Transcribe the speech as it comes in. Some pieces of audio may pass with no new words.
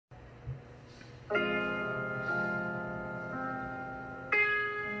All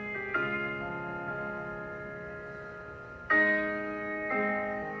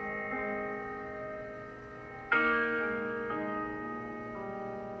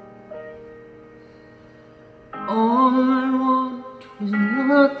I want is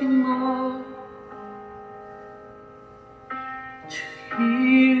nothing more, to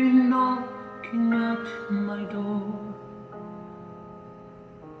hear you knocking at my door.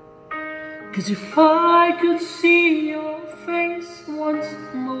 'Cause if I could see your face once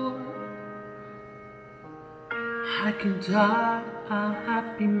more, I could die a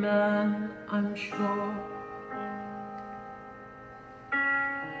happy man, I'm sure.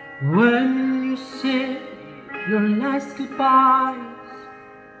 When you said your last goodbyes,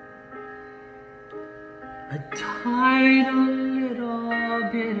 I died a little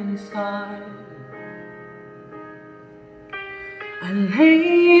bit inside. I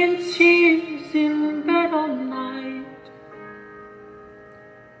lay in tears in bed all night,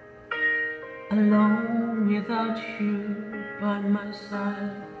 alone without you by my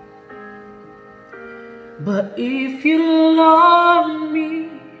side. But if you love me,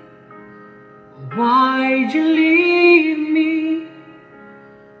 why'd you leave me?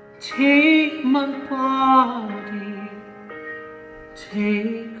 Take my body,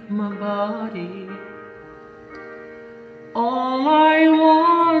 take my body. All I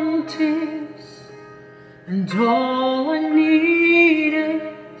want is, and all I need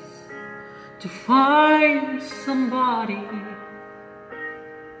is, to find somebody.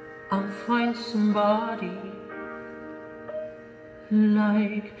 I'll find somebody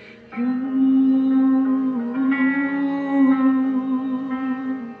like you.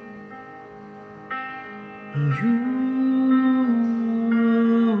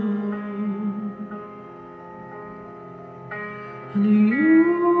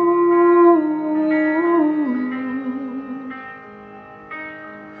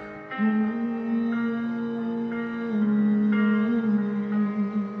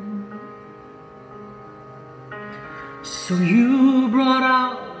 So you brought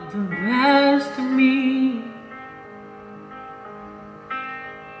out the best of me,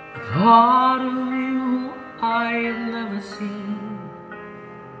 a part of you I've never seen.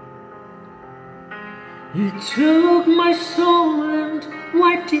 You took my soul and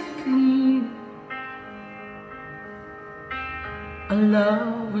wiped it clean. Our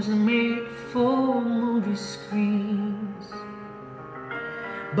love was made for movie screens.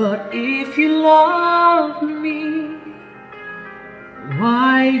 But if you loved me,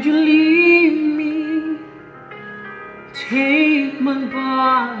 why'd you leave me? Take my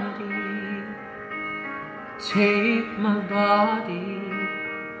body, take my body.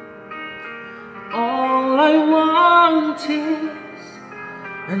 All I want is,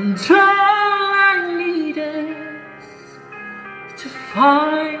 and all I need is, to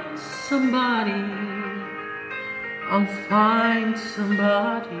find somebody. I'll find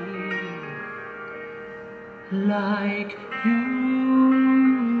somebody like you.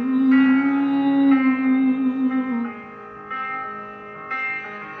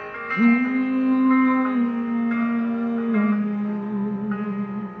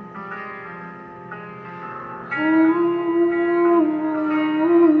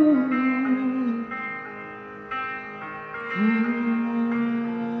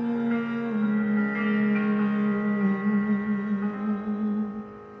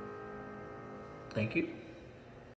 Thank you.